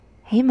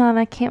Hey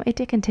Mama, can't wait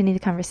to continue the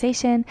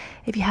conversation.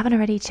 If you haven't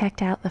already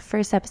checked out the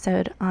first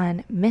episode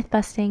on myth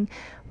busting,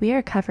 we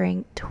are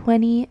covering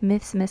 20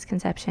 myths and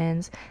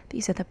misconceptions.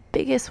 These are the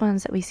biggest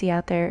ones that we see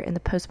out there in the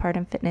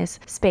postpartum fitness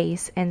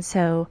space. And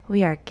so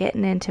we are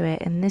getting into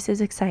it, and this is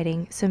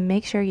exciting. So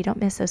make sure you don't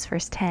miss those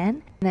first 10.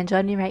 And then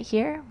join me right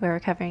here where we're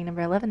covering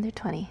number 11 through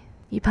 20.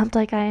 You pumped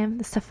like I am?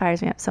 This stuff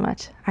fires me up so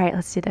much. All right,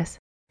 let's do this.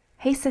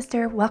 Hey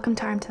sister, welcome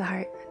to Arm to the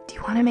Heart. Do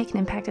you want to make an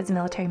impact as a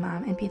military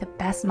mom and be the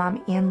best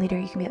mom and leader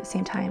you can be at the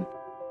same time?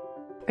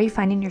 Are you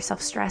finding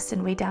yourself stressed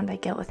and weighed down by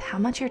guilt with how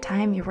much your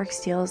time, your work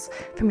steals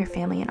from your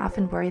family and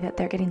often worry that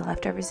they're getting the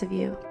leftovers of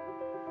you?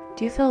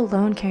 Do you feel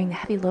alone carrying the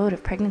heavy load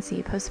of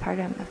pregnancy,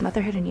 postpartum, of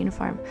motherhood in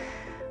uniform,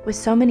 with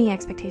so many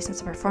expectations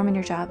to perform in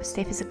your job,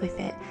 stay physically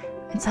fit,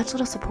 and such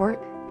little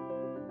support?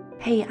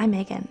 Hey, I'm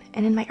Megan,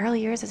 and in my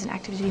early years as an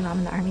active duty mom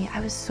in the Army, I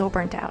was so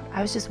burnt out.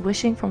 I was just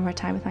wishing for more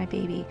time with my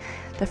baby,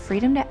 the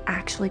freedom to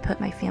actually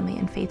put my family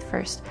and faith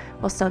first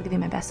while still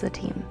giving my best to the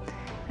team.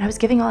 And I was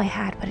giving all I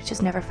had, but it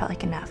just never felt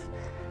like enough.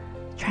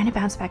 Trying to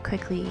bounce back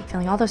quickly,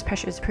 feeling all those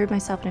pressures to prove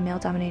myself in a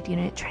male-dominated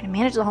unit, trying to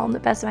manage the home the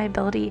best of my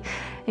ability,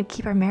 and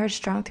keep our marriage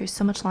strong through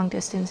so much long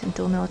distance and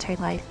dual military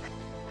life.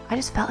 I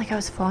just felt like I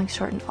was falling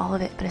short in all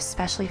of it, but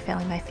especially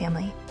failing my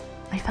family.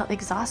 I felt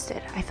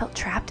exhausted. I felt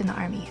trapped in the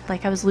Army,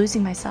 like I was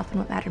losing myself in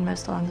what mattered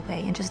most along the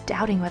way and just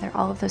doubting whether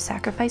all of those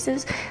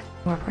sacrifices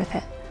were worth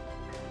it.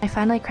 I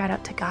finally cried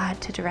out to God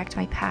to direct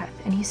my path,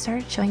 and He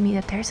started showing me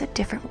that there's a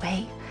different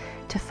way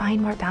to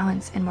find more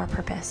balance and more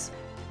purpose.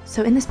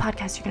 So in this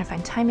podcast, you're going to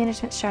find time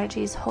management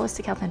strategies,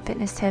 holistic health and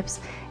fitness tips,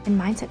 and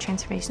mindset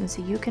transformation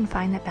so you can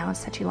find that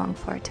balance that you long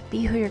for, to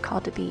be who you're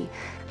called to be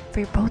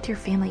for both your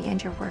family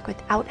and your work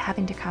without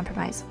having to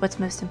compromise what's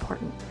most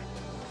important.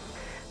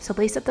 So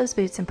lace up those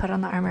boots and put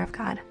on the armor of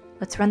God.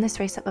 Let's run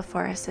this race up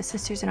before us as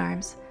sisters in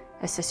arms,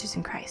 as sisters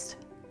in Christ.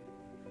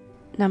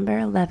 Number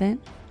 11,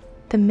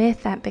 the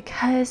myth that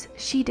because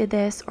she did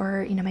this,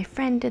 or my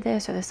friend did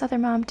this, or this other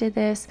mom did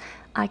this,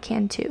 I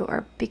can too.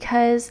 Or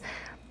because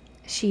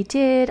she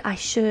did, I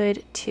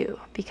should too.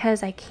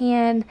 Because I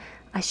can,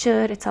 I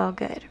should, it's all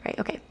good, right?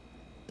 Okay,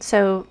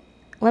 so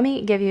let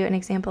me give you an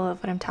example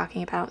of what I'm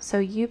talking about. So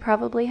you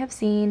probably have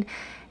seen,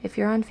 if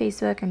you're on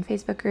Facebook and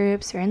Facebook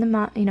groups, or in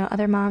the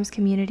other moms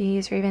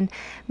communities, or even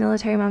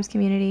military moms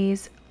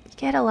communities, you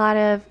get a lot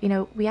of,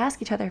 we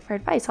ask each other for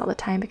advice all the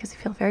time because we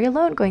feel very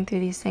alone going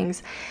through these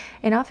things.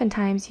 And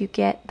oftentimes you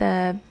get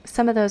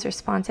some of those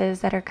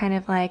responses that are kind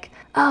of like,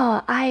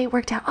 oh, I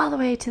worked out all the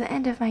way to the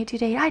end of my due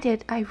date.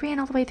 I ran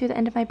all the way through the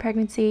end of my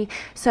pregnancy.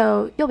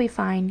 So you'll be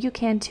fine. You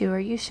can too, or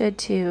you should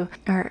too.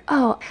 Or,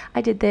 oh,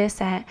 I did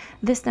this at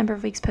this number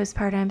of weeks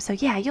postpartum. So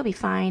yeah, you'll be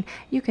fine.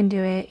 You can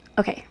do it.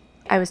 Okay.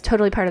 I was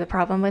totally part of the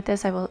problem with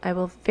this. I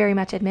will very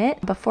much admit,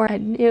 before I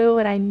knew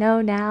what I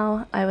know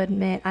now, I would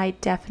admit I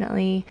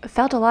definitely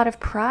felt a lot of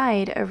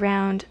pride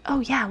around, oh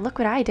yeah, look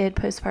what I did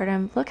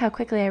postpartum. Look how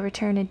quickly I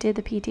returned and did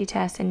the PT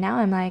test. And now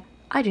I'm like,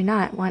 I do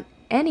not want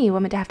any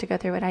woman to have to go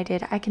through what I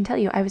did. I can tell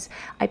you,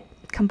 I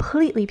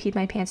completely peed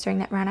my pants during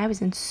that run. I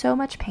was in so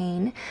much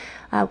pain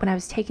when I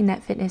was taking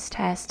that fitness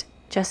test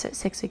just at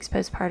 6 weeks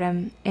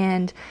postpartum.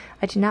 And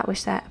I do not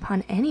wish that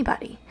upon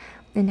anybody.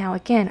 And now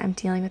again, I'm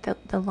dealing with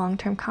the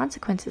long-term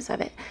consequences of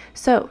it.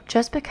 So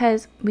just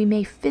because we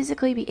may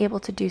physically be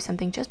able to do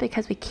something, just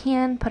because we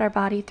can put our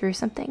body through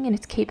something and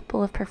it's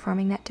capable of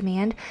performing that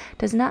demand,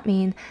 does not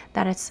mean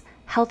that it's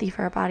healthy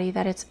for our body,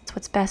 that it's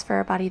what's best for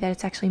our body, that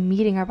it's actually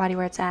meeting our body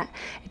where it's at.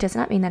 It does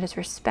not mean that it's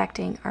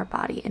respecting our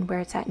body and where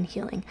it's at in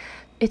healing.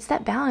 It's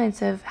that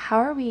balance of how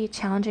are we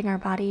challenging our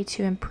body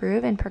to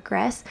improve and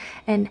progress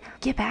and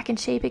get back in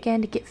shape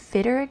again, to get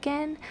fitter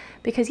again?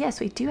 Because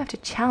yes, we do have to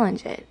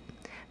challenge it.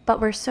 But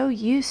we're so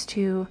used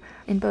to,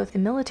 in both the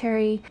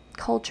military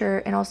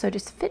culture and also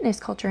just fitness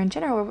culture in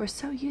general, where we're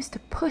so used to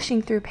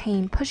pushing through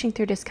pain, pushing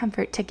through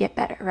discomfort to get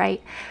better,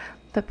 right?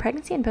 But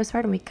pregnancy and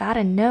postpartum, we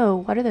gotta know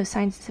what are those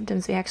signs and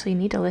symptoms we actually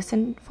need to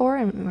listen for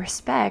and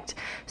respect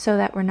so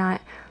that we're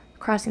not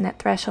crossing that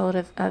threshold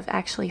of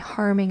actually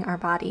harming our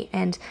body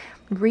and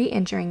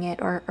re-injuring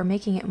it or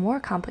making it more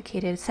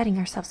complicated, setting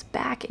ourselves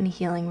back in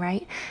healing,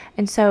 right?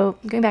 And so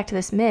going back to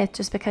this myth,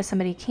 just because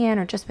somebody can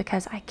or just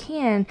because I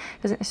can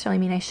doesn't necessarily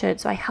mean I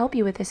should. So I help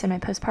you with this in my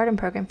postpartum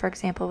program, for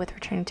example, with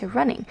returning to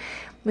running,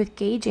 with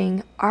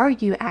gauging, are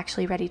you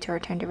actually ready to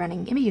return to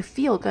running? Maybe you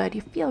feel good,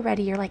 you feel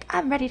ready, you're like,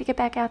 I'm ready to get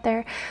back out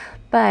there,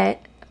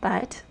 but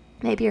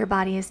maybe your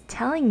body is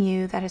telling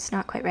you that it's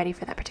not quite ready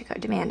for that particular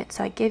demand. And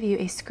so I give you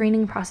a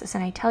screening process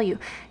and I tell you,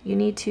 you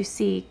need to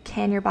see,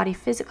 can your body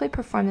physically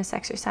perform this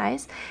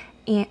exercise?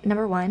 And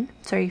number one,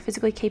 so are you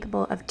physically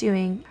capable of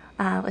doing,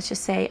 let's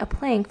just say, a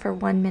plank for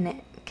 1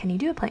 minute? Can you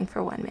do a plank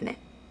for 1 minute?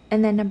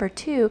 And then number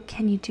two,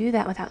 can you do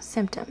that without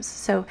symptoms?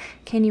 So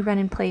can you run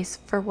in place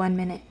for 1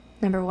 minute?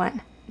 Number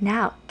one.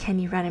 Now, can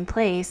you run in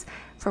place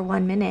for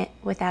 1 minute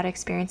without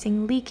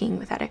experiencing leaking,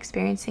 without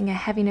experiencing a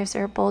heaviness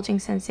or a bulging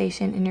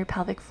sensation in your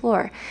pelvic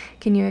floor?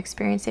 Can you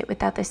experience it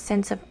without this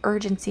sense of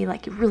urgency,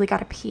 like you really got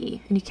to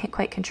pee and you can't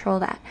quite control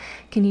that?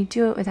 Can you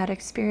do it without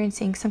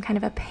experiencing some kind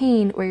of a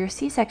pain where your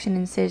C-section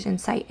incision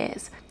site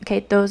is?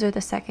 Okay, those are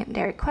the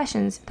secondary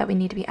questions that we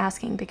need to be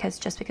asking, because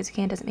just because we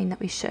can doesn't mean that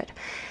we should.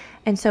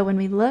 And so when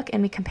we look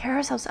and we compare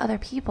ourselves to other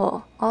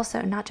people,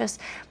 also, not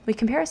just, we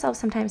compare ourselves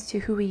sometimes to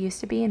who we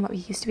used to be and what we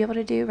used to be able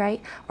to do,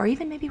 right? Or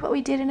even maybe what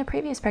we did in a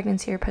previous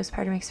pregnancy or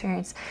postpartum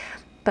experience.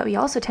 But we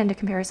also tend to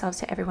compare ourselves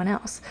to everyone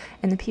else,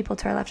 and the people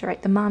to our left or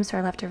right, the moms to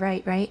our left or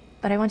right, right?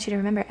 But I want you to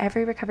remember,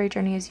 every recovery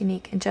journey is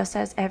unique, and just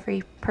as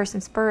every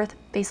person's birth,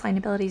 baseline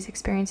abilities,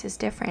 experience is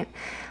different.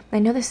 I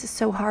know this is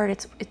so hard.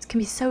 It can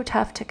be so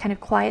tough to kind of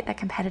quiet that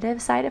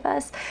competitive side of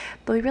us,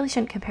 but we really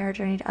shouldn't compare our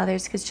journey to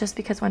others, because just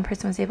because one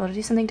person was able to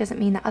do something doesn't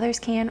mean that others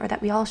can, or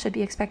that we all should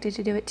be expected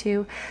to do it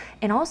too.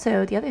 And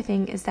also, the other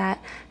thing is that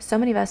so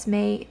many of us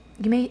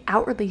you may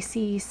outwardly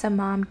see some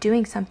mom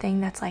doing something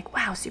that's like,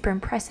 wow, super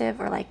impressive,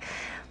 or like,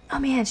 oh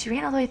man, she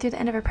ran all the way through the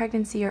end of her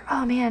pregnancy, or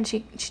oh man,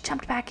 she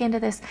jumped back into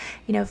this,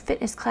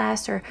 fitness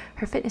class or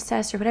her fitness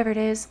test or whatever it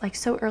is, like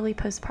so early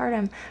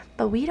postpartum.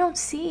 But we don't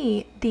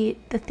see the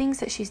things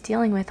that she's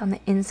dealing with on the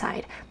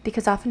inside,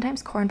 because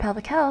oftentimes core and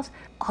pelvic health,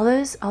 all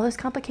those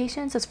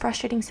complications, those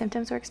frustrating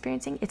symptoms we're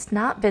experiencing, it's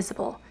not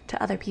visible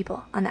to other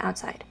people on the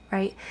outside,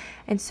 right?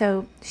 And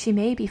so she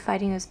may be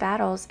fighting those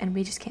battles and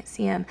we just can't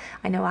see them.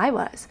 I know I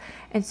was.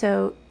 And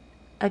so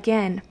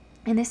again,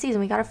 in this season,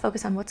 we got to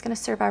focus on what's going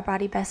to serve our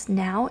body best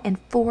now and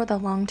for the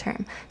long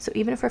term. So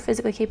even if we're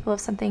physically capable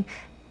of something,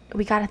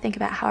 we got to think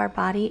about how our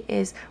body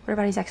is, what our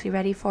body's actually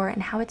ready for,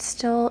 and how it's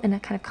still in a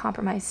kind of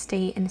compromised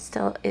state and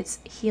still it's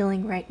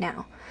healing right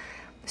now.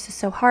 This is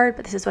so hard,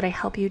 but this is what I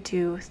help you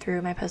do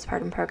through my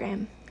postpartum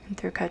program and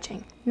through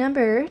coaching.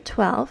 Number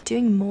 12,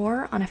 doing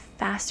more on a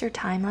faster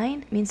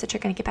timeline means that you're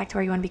going to get back to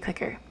where you want to be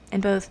quicker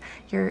in both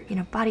your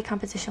body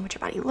composition, what your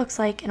body looks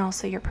like, and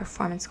also your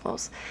performance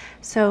goals.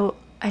 So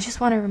I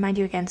just want to remind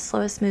you again, slow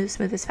is smooth,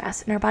 smooth is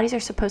fast. And our bodies are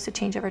supposed to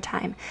change over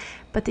time.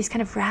 But these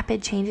kind of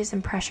rapid changes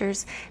and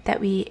pressures that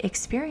we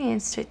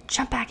experience to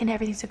jump back into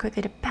everything so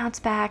quickly, to bounce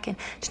back and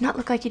to not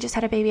look like you just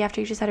had a baby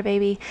after you just had a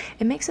baby,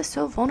 it makes us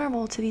so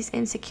vulnerable to these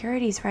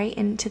insecurities, right?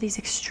 And to these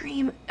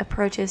extreme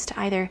approaches to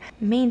either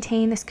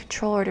maintain this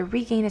control or to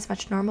regain as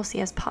much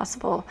normalcy as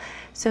possible.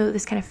 So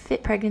this kind of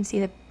fit pregnancy,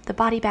 the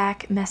body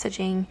back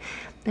messaging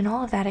and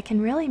all of that, it can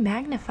really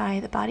magnify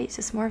the body's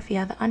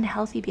dysmorphia, the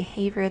unhealthy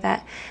behavior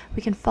that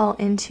we can fall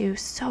into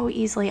so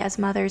easily as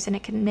mothers, and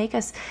it can make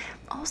us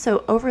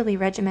also overly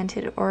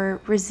regimented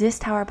or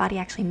resist how our body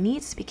actually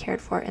needs to be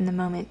cared for in the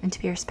moment and to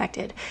be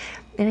respected.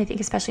 And I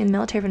think especially in the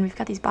military, when we've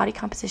got these body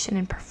composition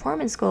and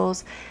performance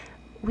goals,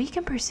 we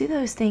can pursue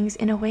those things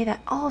in a way that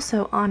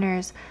also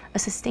honors a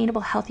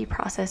sustainable, healthy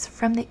process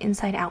from the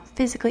inside out,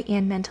 physically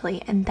and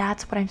mentally. And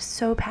that's what I'm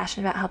so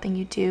passionate about helping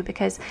you do,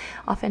 because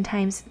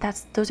oftentimes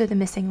those are the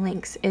missing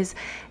links, is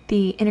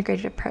the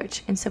integrated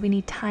approach. And so we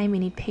need time, we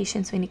need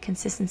patience, we need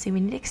consistency,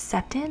 we need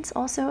acceptance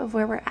also of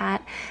where we're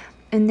at.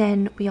 And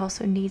then we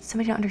also need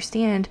somebody to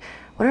understand,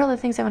 what are all the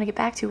things I want to get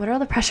back to? What are all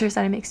the pressures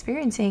that I'm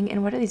experiencing?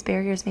 And what are these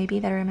barriers maybe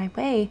that are in my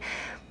way?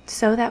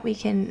 So that we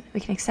can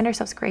extend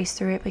ourselves grace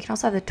through it. We can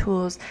also have the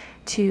tools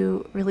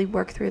to really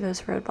work through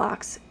those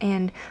roadblocks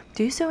and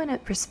do so in a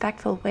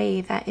respectful way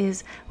that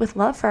is with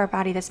love for our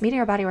body, that's meeting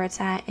our body where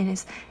it's at, and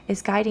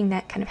is guiding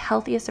that kind of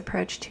healthiest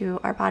approach to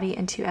our body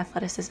and to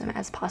athleticism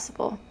as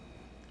possible.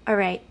 All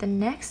right, the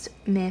next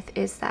myth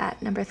is that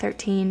number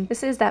 13.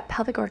 This is that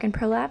pelvic organ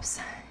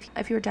prolapse.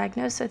 If you were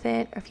diagnosed with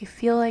it, or if you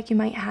feel like you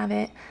might have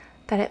it,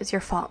 that it was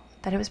your fault,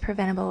 that it was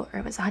preventable, or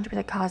it was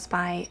 100% caused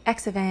by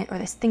X event, or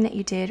this thing that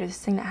you did, or this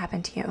thing that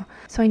happened to you.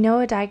 So I know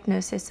a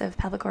diagnosis of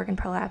pelvic organ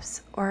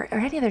prolapse, or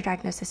any other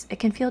diagnosis, it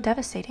can feel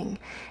devastating,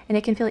 and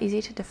it can feel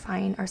easy to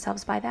define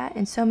ourselves by that.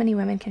 And so many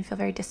women can feel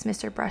very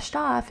dismissed or brushed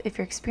off if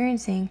you're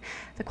experiencing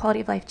the quality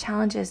of life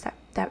challenges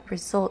that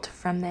result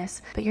from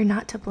this. But you're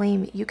not to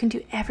blame. You can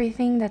do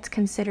everything that's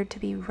considered to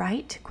be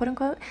right, quote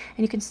unquote,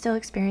 and you can still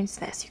experience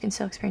this. You can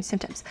still experience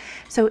symptoms.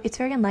 So it's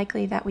very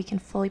unlikely that we can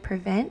fully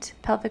prevent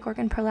pelvic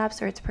organ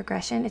prolapse or its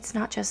progression. It's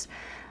not just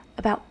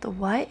about the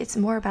what, it's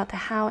more about the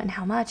how and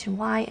how much and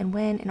why and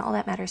when, and all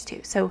that matters too.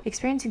 So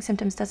experiencing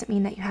symptoms doesn't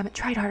mean that you haven't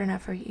tried hard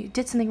enough or you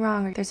did something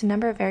wrong, or there's a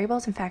number of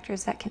variables and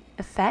factors that can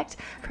affect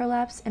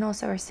prolapse and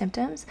also our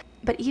symptoms.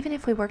 But even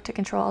if we work to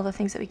control all the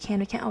things that we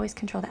can't always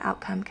control the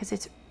outcome, because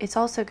it's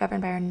also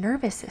governed by our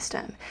nervous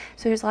system.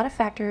 So there's a lot of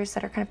factors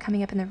that are kind of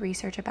coming up in the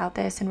research about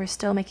this, and we're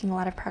still making a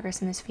lot of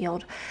progress in this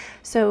field.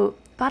 So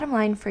bottom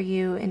line for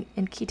you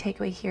and key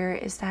takeaway here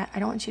is that I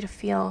don't want you to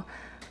feel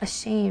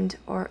ashamed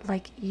or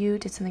like you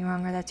did something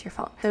wrong or that's your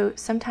fault. So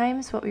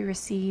sometimes what we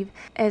receive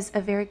is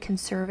a very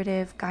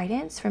conservative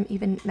guidance from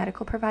even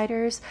medical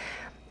providers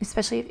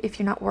especially if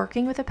you're not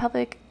working with a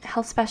pelvic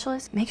health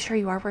specialist, make sure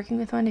you are working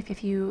with one.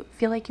 If you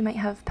feel like you might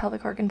have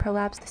pelvic organ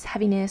prolapse, this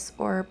heaviness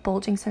or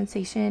bulging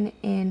sensation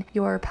in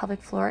your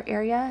pelvic floor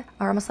area,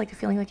 or almost like a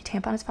feeling like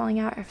your tampon is falling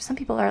out, or some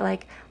people are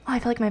like, oh, I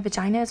feel like my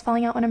vagina is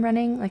falling out when I'm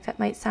running. Like that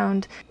might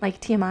sound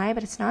like TMI,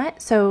 but it's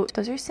not. So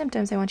those are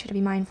symptoms I want you to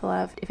be mindful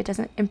of if it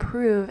doesn't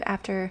improve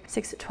after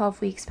 6 to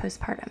 12 weeks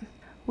postpartum.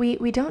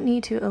 We don't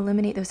need to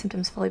eliminate those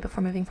symptoms fully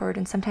before moving forward.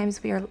 And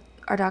sometimes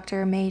our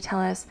doctor may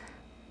tell us,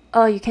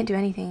 oh, you can't do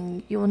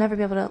anything. You will never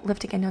be able to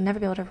lift again. You'll never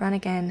be able to run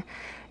again.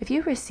 If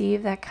you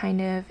receive that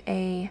kind of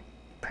a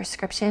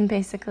prescription,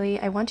 basically,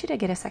 I want you to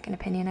get a second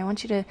opinion. I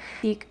want you to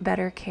seek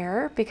better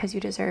care because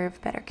you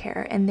deserve better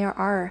care. And there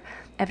are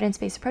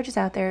evidence-based approaches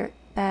out there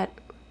that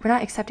we're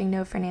not accepting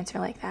no for an answer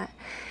like that.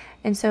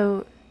 And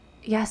so,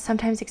 yes,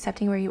 sometimes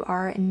accepting where you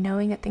are and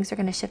knowing that things are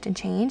going to shift and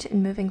change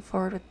and moving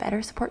forward with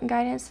better support and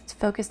guidance. It's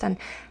focused on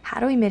how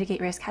do we mitigate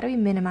risk? How do we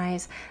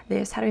minimize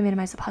this? How do we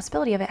minimize the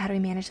possibility of it? How do we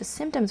manage the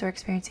symptoms we're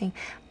experiencing?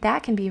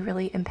 That can be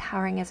really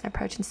empowering as an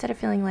approach instead of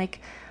feeling like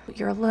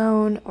you're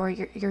alone or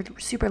you're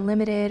super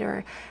limited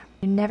or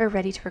you're never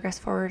ready to progress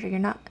forward or you're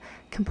not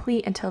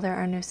complete until there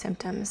are no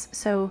symptoms.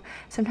 So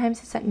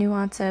sometimes it's that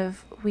nuance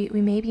of we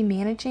may be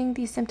managing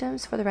these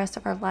symptoms for the rest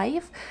of our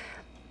life,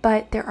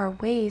 but there are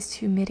ways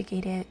to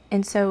mitigate it.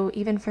 And so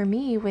even for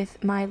me,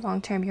 with my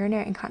long-term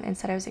urinary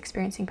incontinence that I was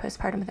experiencing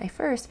postpartum with my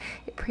first,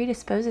 it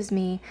predisposes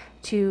me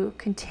to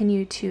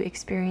continue to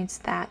experience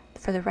that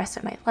for the rest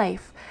of my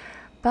life.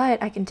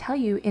 But I can tell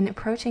you, in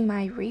approaching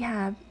my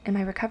rehab and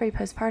my recovery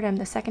postpartum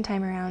the second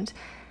time around,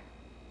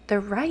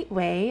 the right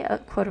way,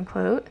 quote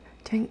unquote,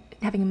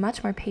 having a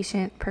much more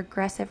patient,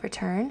 progressive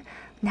return,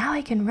 now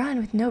I can run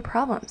with no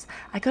problems.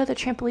 I go to the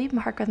trampoline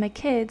park with my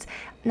kids,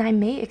 and I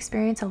may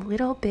experience a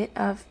little bit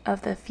of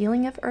the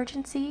feeling of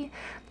urgency.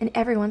 And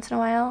every once in a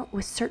while,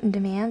 with certain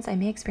demands, I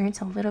may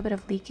experience a little bit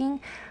of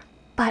leaking.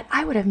 But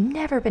I would have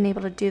never been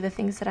able to do the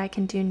things that I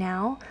can do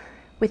now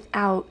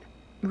without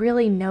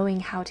really knowing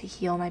how to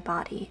heal my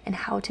body and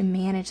how to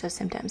manage those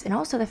symptoms. And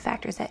also the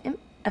factors that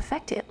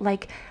affect it,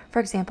 like, for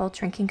example,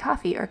 drinking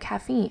coffee or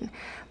caffeine,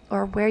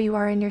 or where you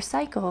are in your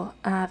cycle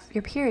of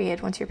your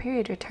period, once your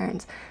period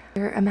returns,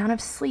 your amount of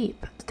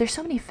sleep. There's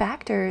so many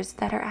factors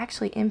that are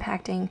actually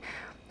impacting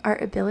our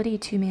ability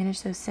to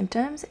manage those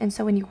symptoms. And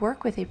so when you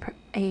work with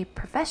a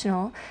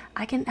professional,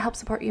 I can help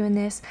support you in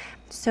this.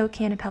 So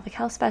can a pelvic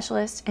health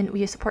specialist, and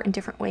we support in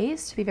different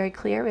ways. To be very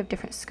clear, we have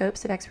different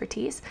scopes of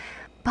expertise,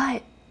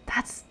 but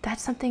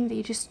that's something that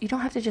you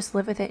don't have to just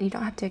live with it, and you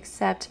don't have to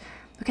accept,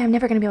 okay, I'm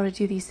never going to be able to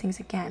do these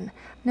things again.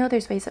 No,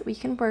 there's ways that we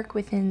can work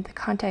within the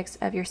context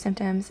of your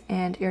symptoms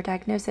and your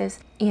diagnosis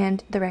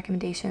and the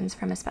recommendations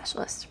from a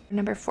specialist.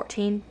 Number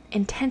 14,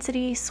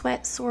 intensity,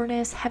 sweat,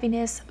 soreness,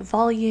 heaviness,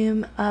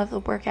 volume of the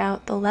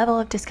workout, the level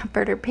of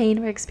discomfort or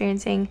pain we're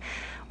experiencing,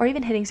 or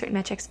even hitting certain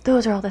metrics.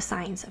 Those are all the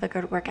signs of a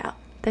good workout.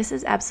 This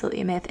is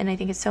absolutely a myth, and I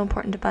think it's so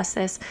important to bust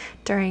this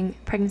during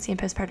pregnancy and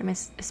postpartum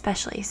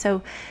especially.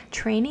 So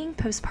training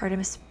postpartum,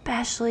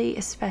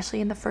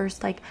 especially in the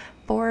first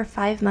 4 or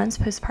 5 months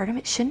postpartum,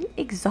 it shouldn't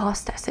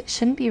exhaust us. It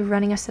shouldn't be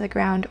running us to the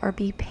ground or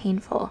be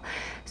painful.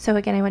 So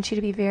again, I want you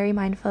to be very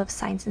mindful of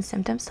signs and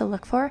symptoms to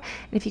look for.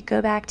 And if you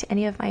go back to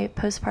any of my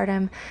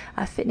postpartum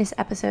fitness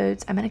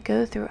episodes, I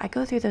go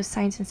through those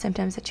signs and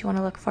symptoms that you want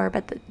to look for.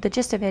 But the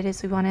gist of it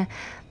is we want to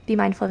be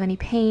mindful of any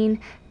pain,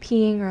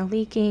 peeing or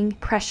leaking,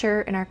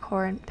 pressure in our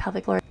core and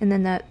pelvic floor, and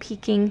then the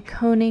peaking,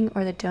 coning,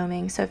 or the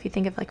doming. So if you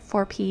think of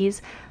 4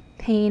 P's,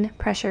 pain,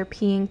 pressure,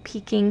 peeing,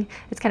 peaking,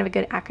 it's kind of a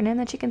good acronym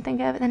that you can think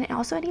of. And then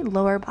also any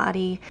lower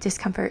body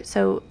discomfort.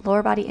 So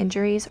lower body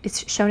injuries,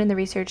 it's shown in the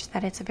research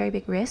that it's a very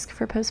big risk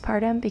for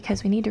postpartum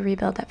because we need to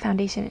rebuild that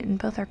foundation in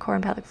both our core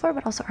and pelvic floor,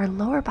 but also our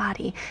lower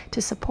body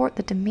to support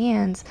the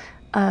demands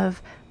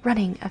of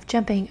running, of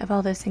jumping, of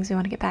all those things we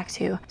want to get back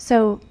to.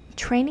 So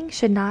training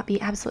should not be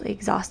absolutely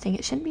exhausting.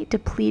 It shouldn't be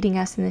depleting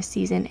us in this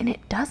season, and it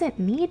doesn't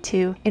need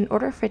to in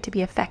order for it to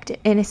be effective.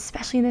 And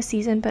especially in this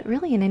season, but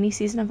really in any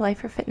season of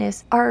life or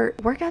fitness, our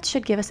workouts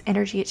should give us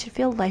energy. It should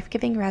feel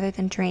life-giving rather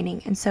than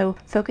draining. And so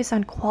focus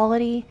on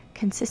quality,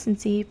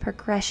 consistency,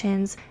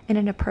 progressions, and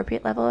an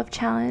appropriate level of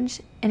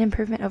challenge and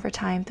improvement over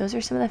time. Those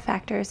are some of the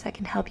factors that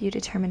can help you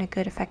determine a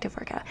good, effective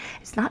workout.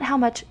 It's not how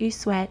much you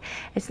sweat.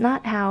 It's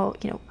not how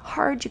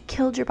hard you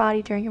killed your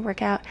body during your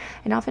workout.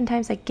 And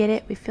oftentimes, I get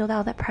it. We feel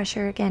all that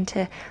pressure again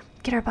to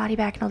get our body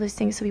back and all those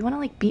things. So we want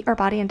to beat our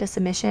body into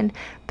submission,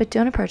 but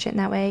don't approach it in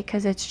that way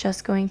because it's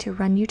just going to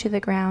run you to the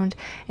ground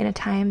in a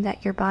time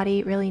that your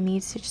body really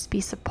needs to just be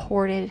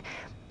supported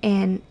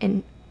in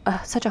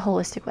such a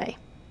holistic way.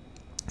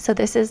 So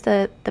this is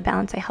the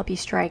balance I help you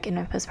strike in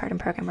my postpartum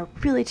program. We're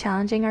really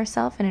challenging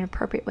ourselves in an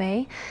appropriate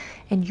way,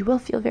 and you will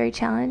feel very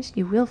challenged.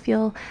 You will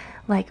feel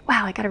like,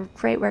 wow, I got a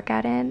great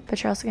workout in,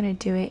 but you're also going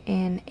to do it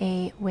in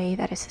a way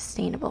that is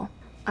sustainable.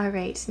 All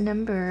right,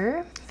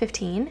 number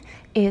 15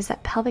 is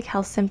that pelvic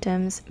health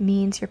symptoms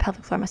means your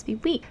pelvic floor must be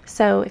weak.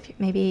 So if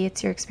maybe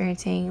you're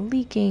experiencing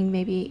leaking,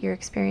 maybe you're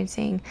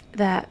experiencing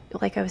that,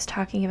 like I was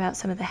talking about,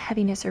 some of the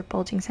heaviness or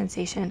bulging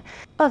sensation.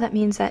 Oh, that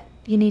means that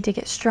you need to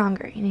get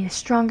stronger. You need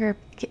to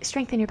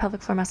strengthen your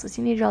pelvic floor muscles.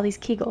 You need to do all these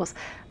Kegels.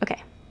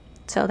 Okay.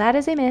 So that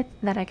is a myth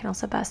that I can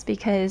also bust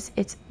because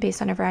it's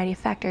based on a variety of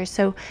factors.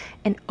 So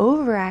an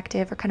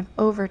overactive or kind of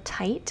over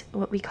tight,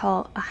 what we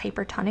call a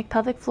hypertonic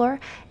pelvic floor,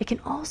 it can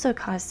also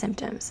cause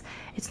symptoms.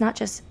 It's not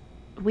just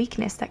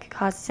weakness that could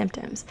cause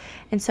symptoms.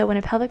 And so when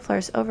a pelvic floor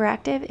is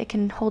overactive, it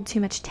can hold too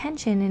much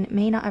tension and it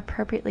may not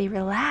appropriately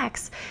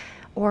relax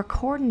or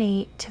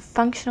coordinate to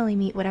functionally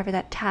meet whatever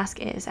that task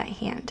is at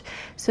hand.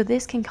 So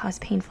this can cause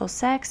painful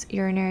sex,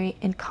 urinary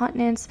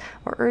incontinence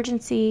or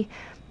urgency,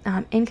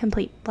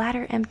 incomplete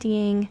bladder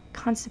emptying,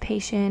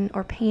 constipation,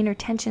 or pain or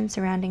tension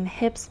surrounding the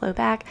hips, low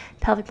back,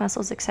 pelvic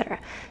muscles, etc.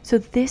 So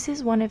this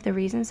is one of the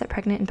reasons that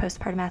pregnant and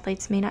postpartum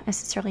athletes may not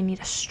necessarily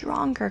need a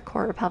stronger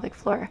core or pelvic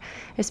floor,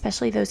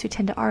 especially those who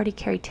tend to already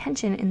carry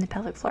tension in the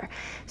pelvic floor.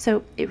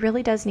 So it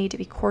really does need to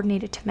be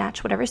coordinated to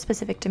match whatever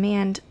specific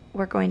demand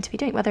we're going to be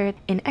doing, whether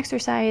in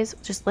exercise,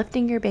 just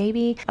lifting your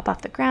baby up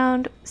off the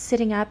ground,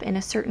 sitting up in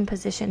a certain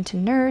position to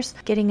nurse,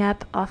 getting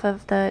up off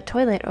of the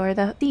toilet or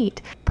the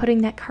seat,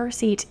 putting that car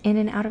seat in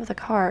and out of the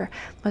car,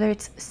 whether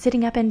it's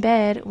sitting up in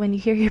bed when you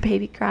hear your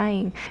baby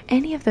crying.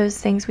 Any of those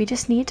things, we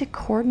just need to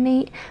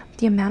coordinate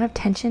the amount of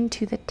tension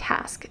to the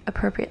task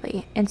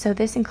appropriately. And so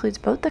this includes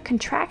both the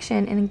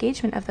contraction and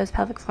engagement of those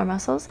pelvic floor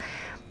muscles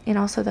and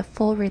also the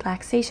full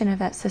relaxation of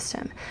that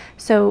system.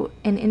 So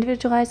an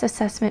individualized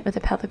assessment with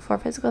a pelvic floor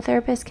physical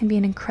therapist can be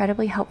an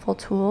incredibly helpful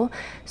tool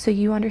so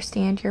you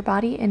understand your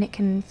body and it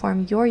can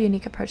inform your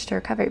unique approach to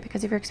recovery.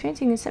 Because if you're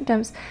experiencing these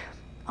symptoms,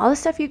 all the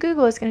stuff you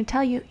Google is going to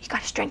tell you, you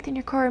got to strengthen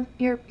your core,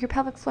 your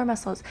pelvic floor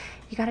muscles.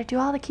 You got to do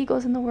all the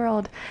Kegels in the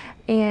world.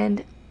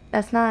 And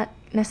that's not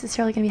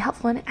necessarily going to be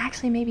helpful and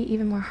actually maybe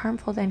even more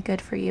harmful than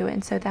good for you.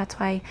 And so that's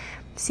why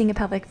seeing a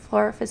pelvic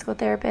floor physical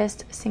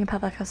therapist, seeing a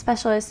pelvic health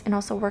specialist, and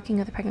also working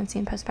with a pregnancy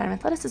and postpartum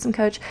athleticism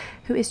coach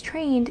who is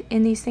trained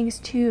in these things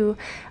too,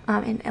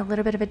 in a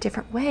little bit of a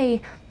different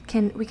way,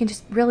 we can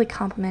just really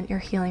complement your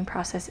healing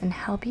process and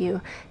help you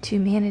to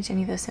manage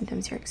any of those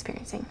symptoms you're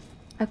experiencing.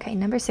 Okay,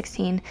 number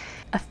 16,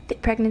 a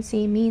fit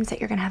pregnancy means that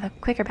you're going to have a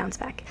quicker bounce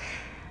back.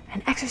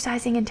 And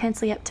exercising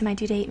intensely up to my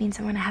due date means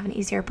I'm going to have an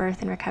easier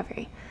birth and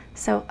recovery.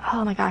 So,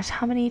 oh my gosh,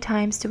 how many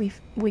times do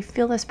we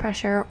feel this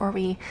pressure, or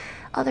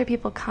other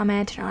people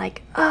comment and are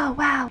like, oh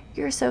wow,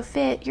 you're so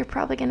fit, you're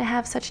probably going to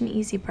have such an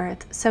easy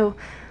birth. So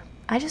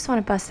I just want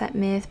to bust that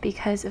myth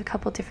because of a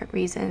couple different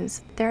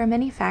reasons. There are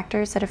many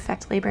factors that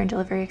affect labor and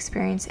delivery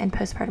experience and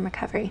postpartum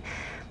recovery.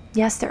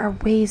 Yes, there are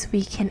ways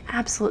we can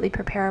absolutely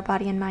prepare our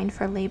body and mind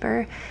for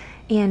labor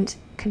and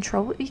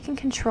control what we can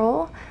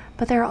control,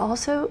 but there are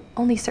also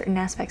only certain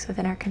aspects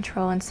within our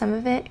control, and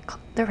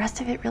the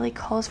rest of it really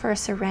calls for a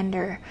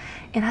surrender.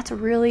 And that's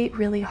really,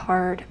 really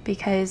hard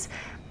because,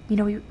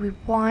 we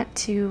want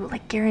to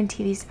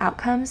guarantee these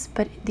outcomes,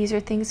 but these are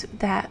things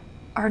that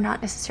are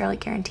not necessarily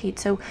guaranteed.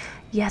 So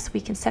yes,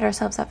 we can set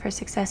ourselves up for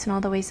success in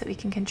all the ways that we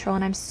can control.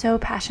 And I'm so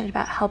passionate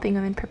about helping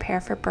women prepare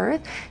for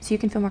birth so you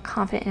can feel more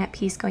confident and at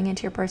peace going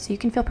into your birth, so you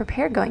can feel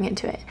prepared going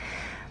into it.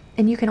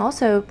 And you can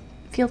also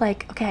feel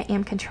like, okay, I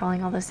am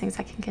controlling all those things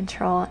I can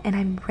control, and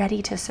I'm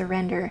ready to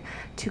surrender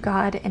to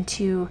God and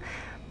to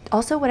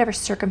also whatever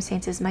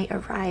circumstances might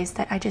arise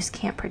that I just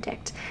can't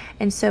predict.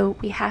 And so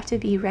we have to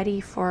be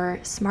ready for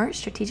smart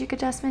strategic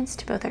adjustments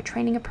to both our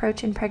training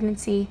approach in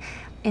pregnancy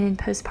and in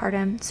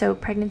postpartum. So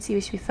pregnancy,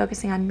 we should be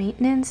focusing on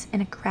maintenance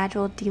and a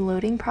gradual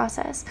deloading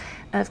process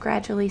of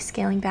gradually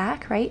scaling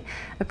back, right?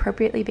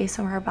 Appropriately based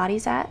on where our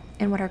body's at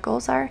and what our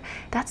goals are.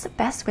 That's the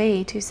best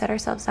way to set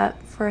ourselves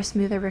up for a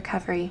smoother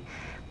recovery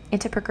and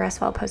to progress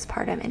well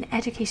postpartum. And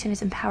education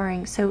is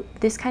empowering. So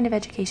this kind of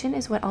education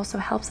is what also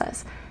helps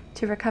us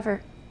to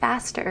recover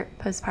faster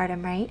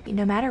postpartum, right?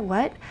 No matter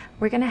what,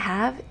 we're going to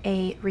have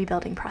a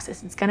rebuilding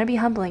process. It's going to be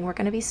humbling. We're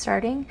going to be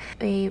starting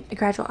a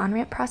gradual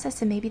on-ramp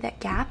process, and maybe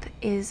that gap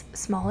is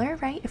smaller,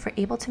 right? If we're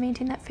able to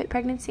maintain that fit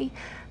pregnancy,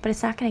 but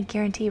it's not going to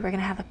guarantee we're going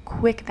to have a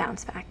quick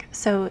bounce back.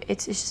 So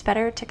it's just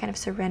better to kind of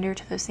surrender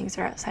to those things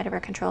that are outside of our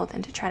control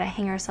than to try to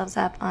hang ourselves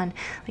up on,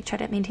 try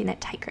to maintain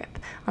that tight grip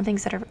on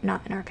things that are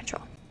not in our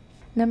control.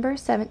 Number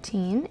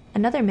 17,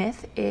 another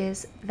myth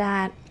is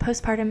that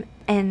postpartum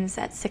ends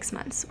at 6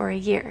 months or a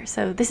year.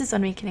 So this is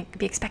when we can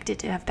be expected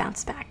to have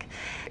bounced back.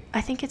 I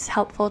think it's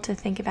helpful to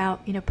think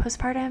about,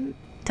 postpartum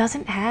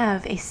doesn't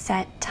have a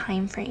set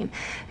time frame.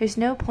 There's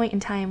no point in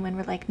time when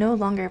we're no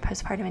longer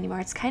postpartum anymore.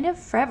 It's kind of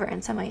forever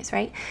in some ways,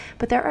 right?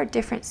 But there are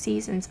different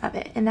seasons of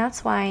it. And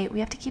that's why we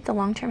have to keep the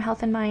long-term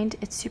health in mind.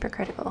 It's super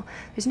critical.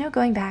 There's no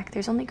going back.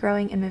 There's only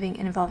growing and moving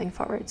and evolving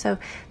forward. So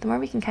the more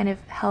we can kind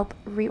of help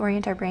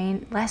reorient our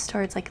brain less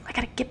towards I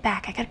got to get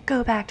back. I got to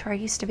go back to where I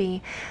used to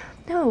be.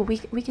 No,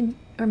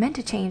 we're meant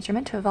to change. We're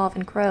meant to evolve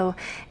and grow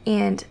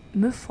and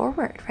move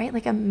forward,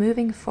 right? I'm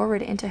moving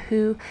forward into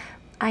who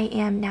I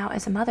am now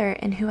as a mother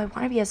and who I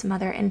want to be as a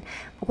mother and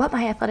what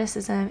my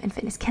athleticism and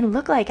fitness can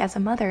look like as a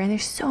mother. And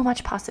there's so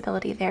much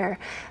possibility there.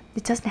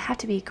 It doesn't have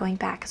to be going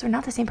back because we're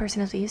not the same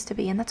person as we used to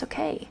be, and that's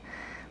okay.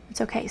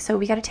 It's okay. So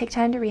we got to take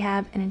time to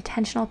rehab and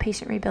intentional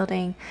patient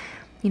rebuilding,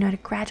 a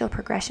gradual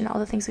progression, all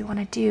the things we want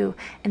to do.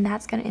 And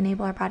that's going to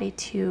enable our body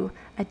to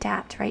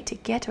adapt, right? To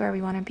get to where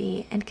we want to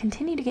be and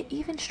continue to get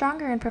even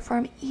stronger and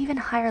perform even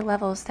higher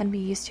levels than we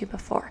used to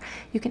before.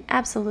 You can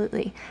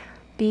absolutely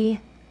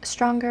be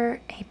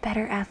stronger, a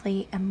better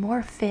athlete, a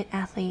more fit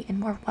athlete, and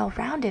more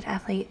well-rounded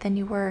athlete than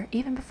you were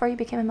even before you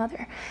became a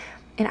mother.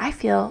 And I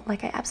feel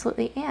like I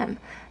absolutely am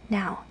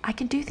now. I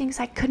can do things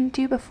I couldn't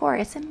do before.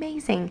 It's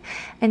amazing.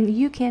 And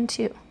you can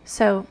too.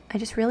 So I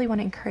just really want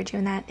to encourage you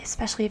in that,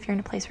 especially if you're in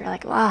a place where you're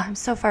like, wow, I'm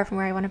so far from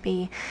where I want to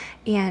be.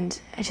 And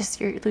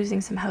you're losing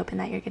some hope in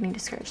that, you're getting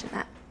discouraged in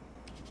that.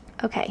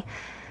 Okay.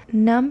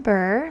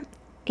 Number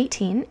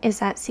 18 is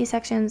that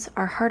C-sections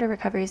are harder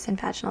recoveries than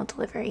vaginal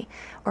delivery,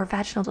 or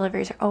vaginal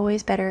deliveries are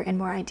always better and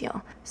more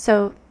ideal.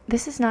 So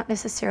this is not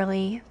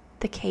necessarily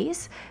the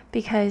case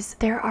because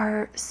there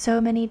are so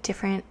many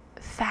different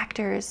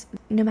factors.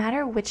 No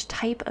matter which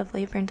type of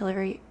labor and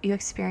delivery you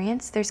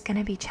experience, there's going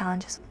to be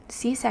challenges.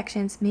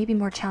 C-sections may be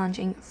more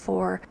challenging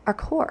for our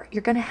core.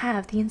 You're going to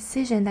have the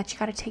incision that you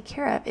got to take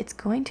care of. It's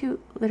going to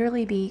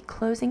literally be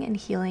closing and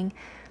healing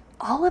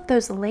all of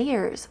those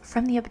layers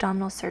from the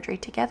abdominal surgery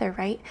together,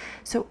 right?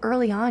 So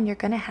early on, you're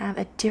going to have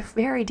a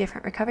very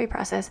different recovery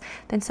process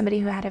than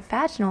somebody who had a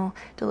vaginal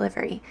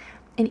delivery.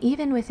 And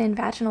even within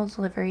vaginal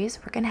deliveries,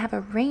 we're going to have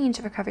a range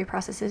of recovery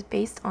processes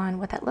based on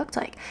what that looked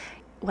like.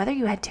 Whether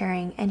you had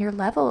tearing and your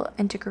level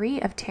and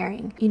degree of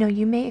tearing,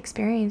 you may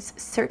experience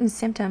certain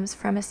symptoms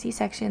from a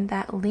C-section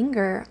that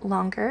linger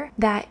longer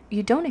that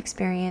you don't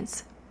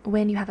experience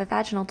when you have a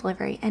vaginal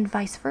delivery, and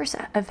vice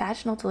versa. A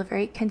vaginal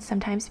delivery can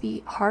sometimes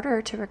be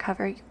harder to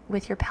recover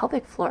with your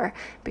pelvic floor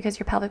because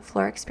your pelvic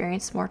floor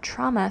experienced more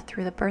trauma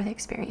through the birth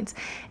experience.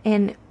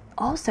 And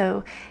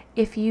also,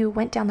 if you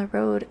went down the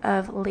road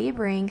of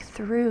laboring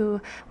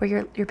through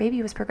where your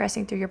baby was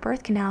progressing through your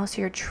birth canal,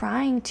 so you're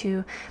trying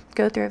to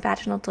go through a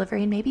vaginal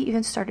delivery and maybe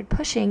even started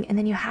pushing, and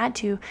then you had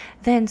to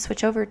then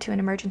switch over to an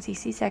emergency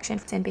C-section,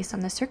 and based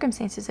on the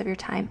circumstances of your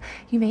time,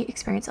 you may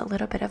experience a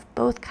little bit of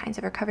both kinds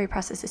of recovery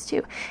processes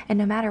too. And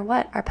no matter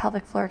what, our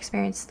pelvic floor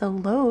experienced the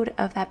load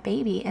of that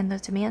baby and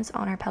those demands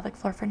on our pelvic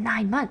floor for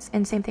 9 months.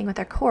 And same thing with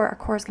our core. Our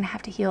core is going to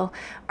have to heal.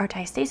 Our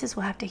diastasis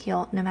will have to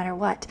heal no matter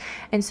what.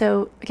 And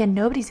so again,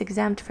 nobody's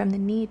exempt from the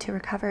need to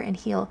recover and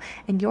heal,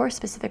 and your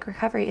specific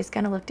recovery is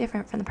going to look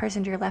different from the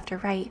person to your left or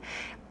right,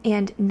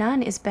 and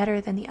none is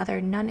better than the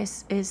other. None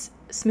is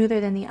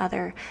smoother than the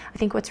other. I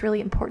think what's really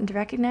important to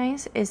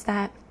recognize is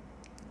that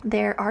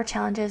there are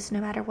challenges no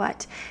matter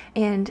what,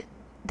 and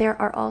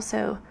there are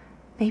also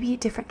maybe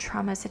different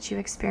traumas that you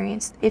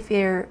experienced if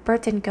your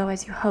birth didn't go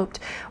as you hoped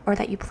or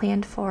that you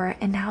planned for,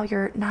 and now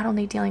you're not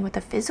only dealing with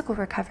the physical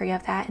recovery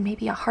of that and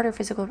maybe a harder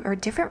physical or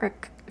different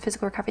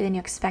physical recovery than you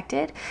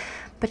expected,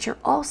 but you're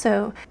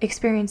also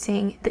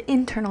experiencing the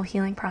internal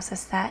healing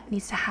process that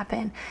needs to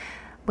happen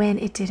when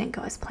it didn't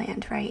go as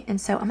planned, right?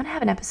 And so I'm going to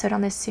have an episode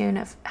on this soon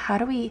of how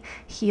do we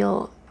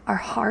heal our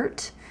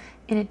heart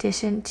in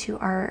addition to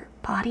our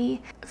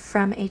body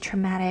from a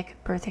traumatic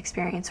birth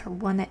experience, or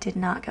one that did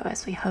not go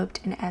as we hoped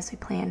and as we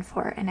planned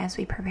for and as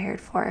we prepared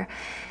for,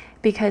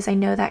 because I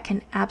know that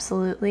can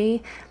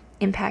absolutely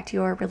impact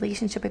your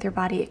relationship with your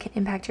body. It can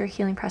impact your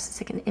healing process.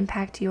 It can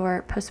impact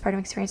your postpartum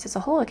experience as a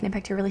whole. It can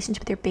impact your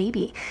relationship with your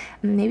baby.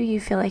 Maybe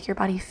you feel like your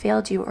body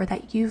failed you, or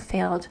that you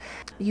failed.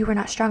 You were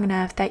not strong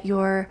enough, that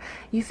you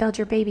failed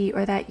your baby,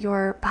 or that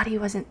your body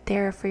wasn't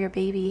there for your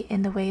baby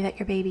in the way that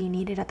your baby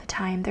needed at the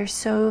time. There's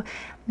so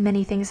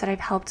many things that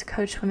I've helped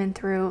coach women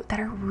through that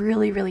are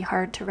really, really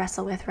hard to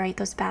wrestle with, right?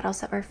 Those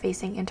battles that we're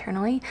facing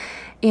internally.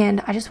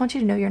 And I just want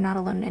you to know you're not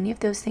alone in any of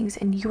those things,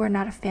 and you are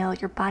not a fail.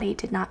 Your body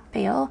did not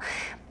fail.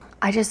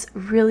 I just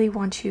really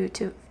want you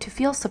to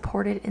feel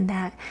supported in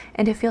that,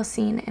 and to feel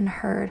seen and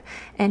heard,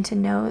 and to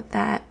know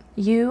that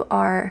you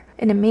are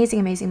an amazing,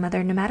 amazing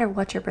mother, no matter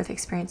what your birth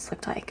experience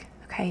looked like.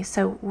 Okay,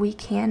 so we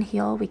can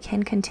heal, we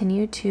can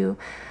continue to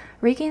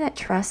regain that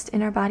trust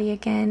in our body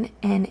again,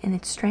 and in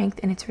its strength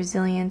and its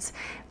resilience,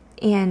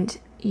 and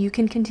you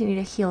can continue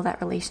to heal that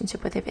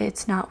relationship with it if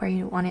it's not where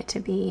you want it to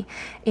be.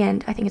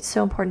 And I think it's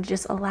so important to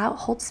just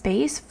hold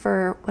space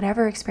for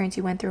whatever experience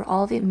you went through,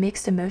 all the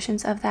mixed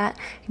emotions of that.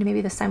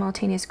 Maybe the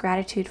simultaneous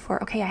gratitude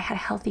for, okay, I had a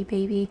healthy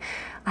baby.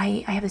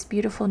 I have this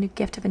beautiful new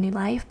gift of a new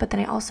life, but then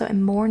I also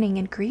am mourning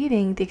and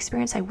grieving the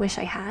experience I wish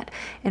I had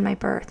in my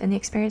birth, and the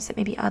experience that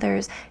maybe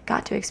others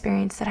got to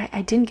experience that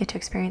I didn't get to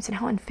experience, and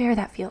how unfair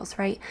that feels,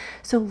 right?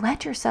 So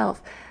let yourself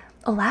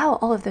allow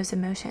all of those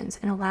emotions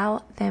and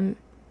allow them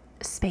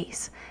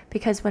space,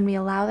 because when we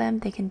allow them,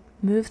 they can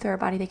move through our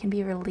body, they can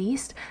be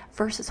released,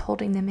 versus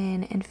holding them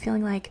in and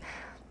feeling like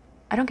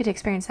I don't get to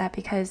experience that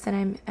because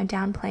then I'm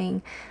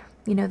downplaying,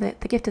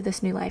 the gift of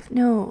this new life.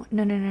 No.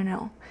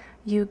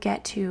 You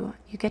get to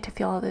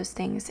feel all those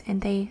things,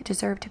 and they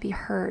deserve to be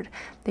heard.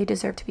 They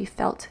deserve to be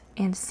felt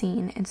and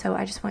seen. And so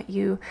I just want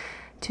you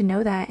to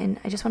know that. And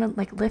I just want to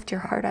like lift your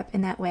heart up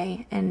in that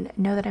way and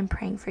know that I'm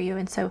praying for you.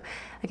 And so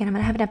again, I'm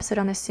going to have an episode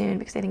on this soon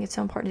because I think it's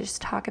so important to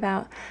just talk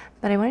about.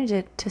 But I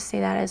wanted to say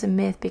that as a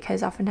myth,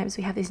 because oftentimes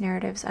we have these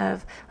narratives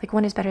of like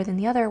one is better than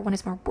the other, one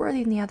is more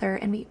worthy than the other,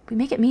 and we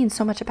make it mean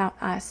so much about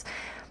us,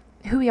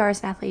 who we are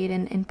as an athlete,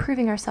 and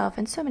improving ourselves,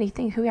 and so many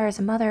things, who we are as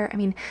a mother. I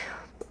mean,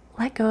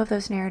 let go of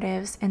those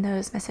narratives and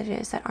those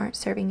messages that aren't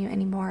serving you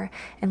anymore,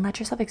 and let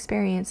yourself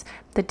experience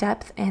the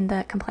depth and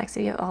the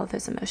complexity of all of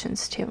those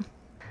emotions too.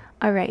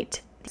 All right,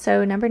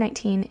 so number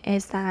 19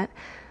 is that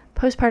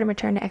postpartum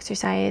return to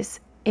exercise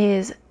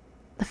is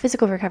the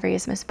physical recovery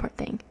is the most important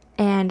thing,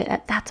 and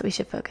that's what we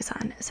should focus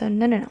on. So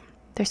no.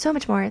 There's so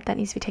much more that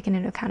needs to be taken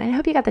into account. And I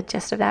hope you got the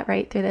gist of that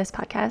right through this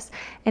podcast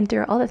and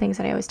through all the things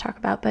that I always talk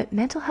about. But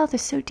mental health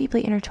is so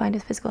deeply intertwined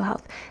with physical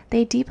health.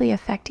 They deeply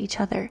affect each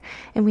other.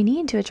 And we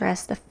need to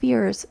address the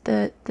fears,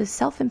 the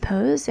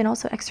self-imposed and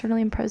also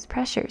externally imposed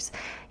pressures.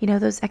 You know,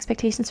 those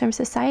expectations from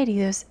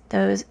society,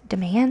 those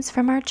demands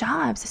from our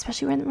jobs,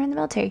 especially when we're in the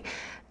military.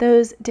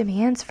 Those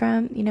demands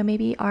from, you know,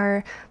 maybe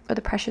or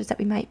the pressures that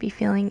we might be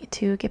feeling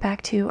to get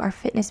back to our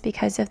fitness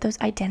because of those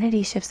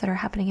identity shifts that are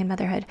happening in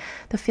motherhood.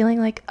 The feeling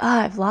like,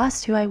 I've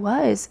lost who I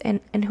was and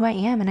who I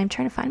am, and I'm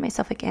trying to find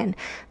myself again.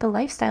 The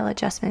lifestyle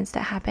adjustments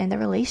that happen, the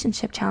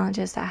relationship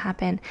challenges that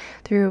happen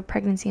through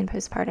pregnancy and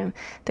postpartum,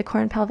 the core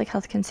and pelvic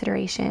health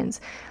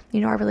considerations, you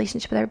know, our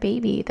relationship with our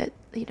baby, that,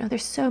 you know,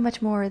 there's so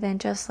much more than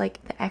just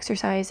like the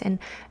exercise and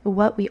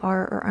what we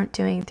are or aren't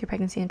doing through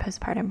pregnancy and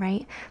postpartum,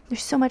 right?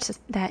 There's so much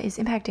that is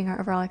impacting our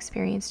overall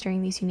experience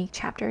during these unique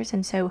chapters.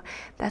 And so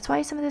that's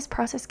why some of this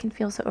process can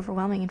feel so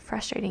overwhelming and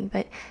frustrating,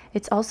 but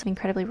it's also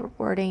incredibly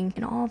rewarding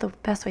in all the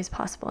best ways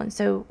possible. And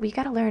so we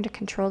got to learn to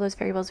control those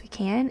variables we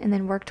can, and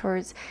then work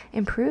towards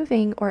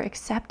improving or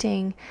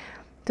accepting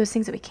those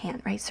things that we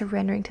can't, right?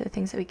 Surrendering to the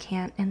things that we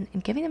can't and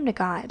giving them to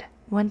God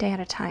one day at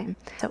a time.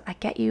 So I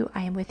get you,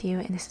 I am with you,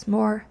 and this is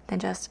more than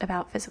just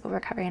about physical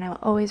recovery, and I will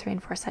always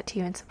reinforce that to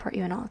you and support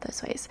you in all of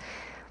those ways.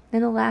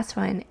 Then the last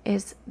one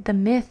is the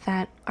myth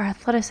that our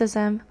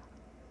athleticism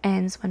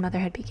ends when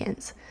motherhood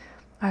begins.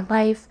 Our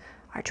life,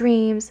 our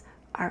dreams,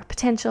 our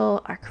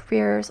potential, our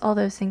careers, all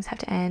those things have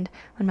to end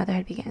when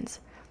motherhood begins.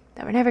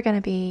 That we're never going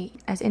to be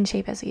as in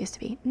shape as we used to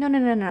be. No.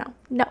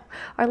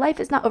 Our life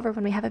is not over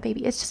when we have a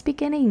baby. It's just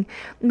beginning.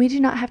 We do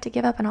not have to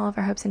give up on all of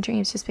our hopes and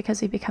dreams just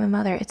because we become a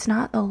mother. It's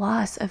not the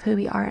loss of who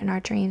we are in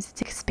our dreams.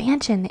 It's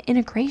expansion, the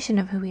integration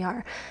of who we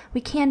are. We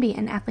can be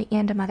an athlete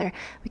and a mother.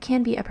 We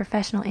can be a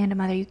professional and a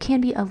mother. You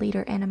can be a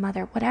leader and a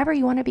mother. Whatever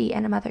you want to be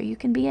and a mother, you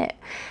can be it.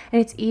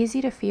 And it's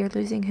easy to fear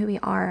losing who we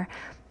are.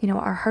 You know,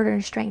 our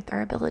hard-earned strength,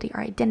 our ability, our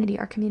identity,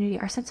 our community,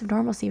 our sense of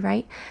normalcy,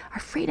 right? Our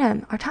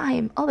freedom, our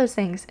time, all those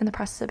things in the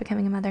process of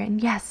becoming a mother.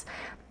 And yes,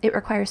 it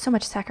requires so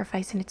much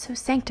sacrifice, and it's so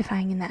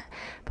sanctifying in that.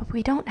 But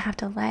we don't have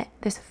to let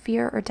this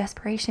fear or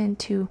desperation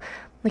to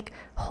like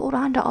hold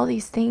on to all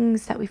these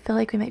things that we feel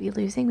like we might be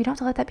losing. We don't have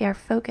to let that be our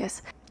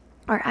focus.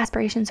 Our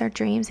aspirations, our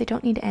dreams, they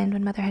don't need to end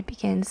when motherhood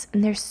begins.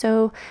 And there's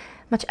so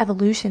much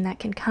evolution that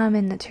can come,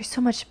 and that there's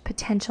so much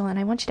potential. And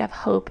I want you to have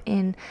hope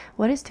in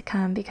what is to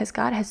come, because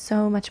God has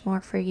so much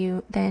more for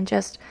you than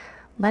just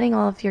letting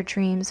all of your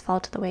dreams fall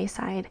to the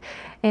wayside.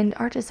 And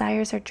our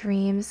desires, our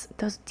dreams,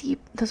 those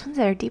ones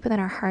that are deep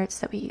within our hearts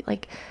that we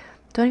like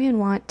don't even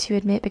want to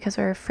admit because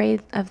we're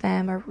afraid of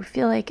them, or we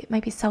feel like it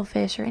might be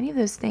selfish, or any of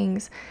those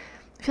things,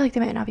 I feel like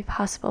they might not be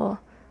possible.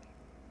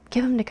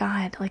 Give them to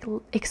God, like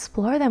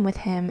explore them with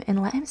Him, and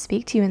let Him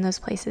speak to you in those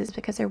places,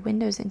 because they're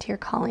windows into your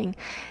calling.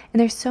 And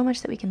there's so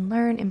much that we can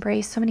learn,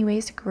 embrace, so many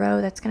ways to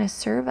grow that's going to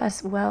serve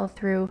us well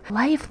through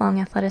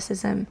lifelong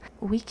athleticism.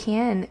 We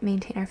can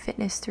maintain our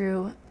fitness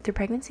through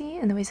pregnancy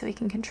and the ways that we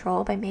can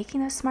control by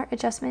making those smart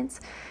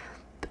adjustments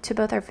to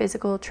both our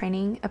physical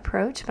training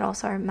approach, but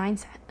also our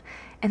mindset.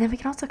 And then we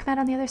can also come out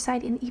on the other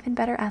side an even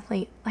better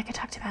athlete. Like I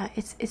talked about,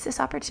 it's this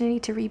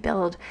opportunity to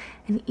rebuild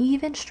an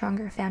even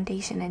stronger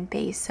foundation and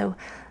base, so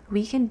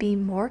we can be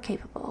more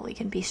capable, we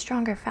can be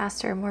stronger,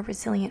 faster, more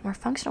resilient, more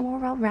functional, more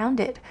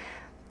well-rounded,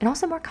 and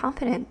also more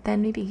confident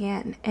than we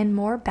began, and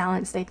more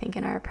balanced, I think,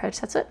 in our approach.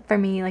 That's what, for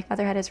me, like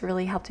motherhood has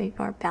really helped me be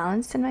more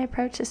balanced in my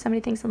approach to so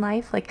many things in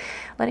life, like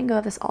letting go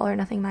of this all or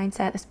nothing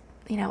mindset, this,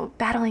 you know,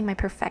 battling my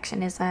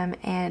perfectionism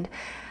and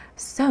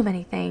so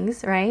many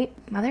things, right?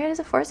 Motherhood is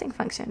a forcing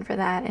function for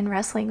that, and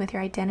wrestling with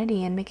your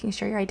identity and making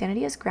sure your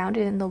identity is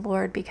grounded in the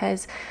Lord,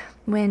 because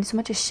when so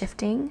much is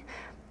shifting,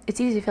 it's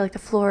easy to feel like the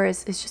floor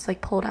is just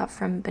like pulled out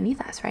from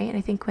beneath us, right? And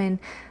I think when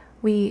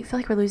we feel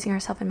like we're losing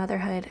ourselves in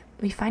motherhood,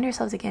 we find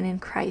ourselves again in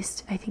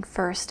Christ, I think,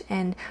 first,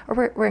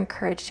 or we're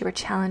encouraged to, we're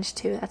challenged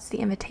to. That's the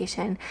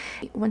invitation.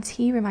 Once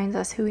He reminds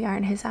us who we are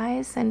in His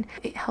eyes, then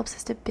it helps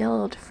us to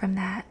build from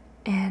that,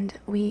 and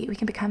we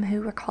can become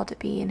who we're called to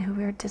be and who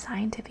we're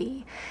designed to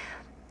be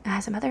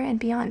as a mother and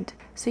beyond.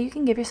 So you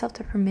can give yourself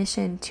the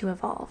permission to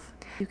evolve.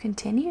 You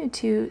continue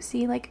to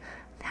see like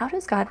how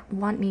does God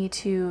want me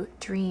to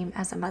dream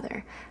as a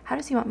mother? How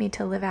does he want me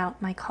to live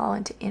out my call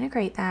and to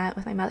integrate that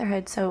with my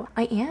motherhood so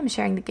I am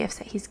sharing the gifts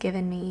that he's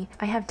given me?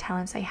 I have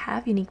talents, I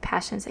have unique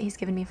passions that he's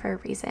given me for a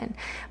reason,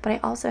 but I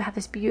also have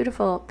this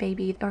beautiful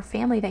baby or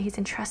family that he's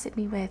entrusted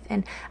me with,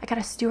 and I got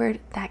to steward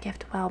that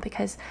gift well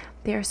because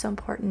they are so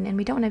important, and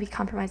we don't want to be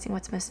compromising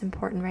what's most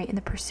important, right, in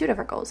the pursuit of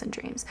our goals and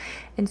dreams.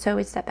 And so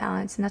it's that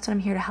balance, and that's what I'm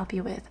here to help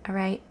you with, all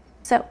right?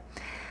 So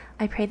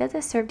I pray that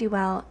this served you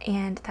well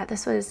and that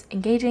this was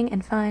engaging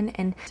and fun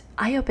and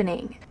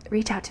eye-opening.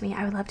 Reach out to me.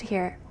 I would love to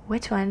hear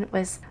which one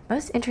was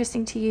most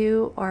interesting to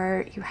you,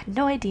 or you had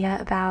no idea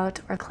about,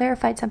 or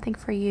clarified something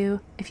for you.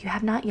 If you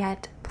have not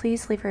yet,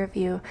 please leave a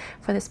review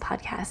for this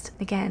podcast.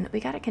 Again, we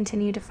got to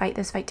continue to fight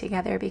this fight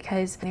together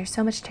because there's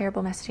so much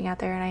terrible messaging out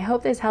there, and I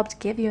hope this helped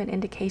give you an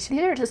indication.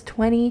 These are just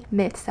 20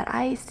 myths that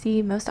I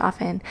see most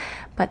often,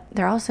 but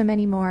there are also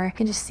many more. You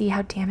can just see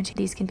how damaging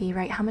these can be,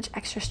 right? How much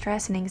extra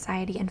stress and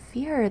anxiety and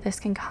fear this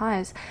can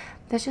cause.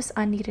 That's just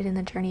unneeded in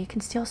the journey. It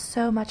can steal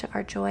so much of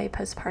our joy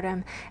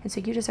postpartum. And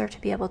so you deserve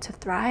to be able to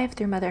thrive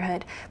through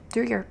motherhood,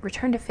 through your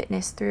return to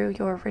fitness, through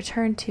your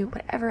return to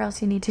whatever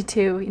else you need to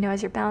do,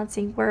 as you're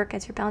balancing work,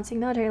 as you're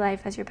balancing military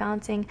life, as you're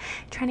balancing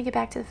trying to get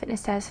back to the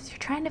fitness test, as you're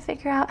trying to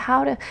figure out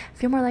how to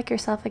feel more like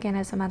yourself again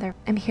as a mother.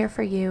 I'm here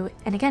for you.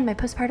 And again, my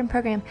postpartum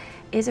program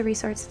is a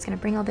resource. It's going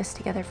to bring all this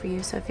together for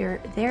you. So if you're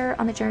there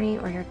on the journey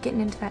or you're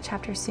getting into that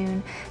chapter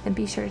soon, then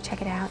be sure to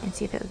check it out and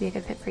see if it would be a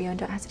good fit for you. And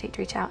don't hesitate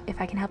to reach out if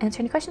I can help answer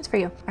any questions for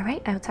you. All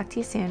right, I will talk to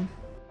you soon.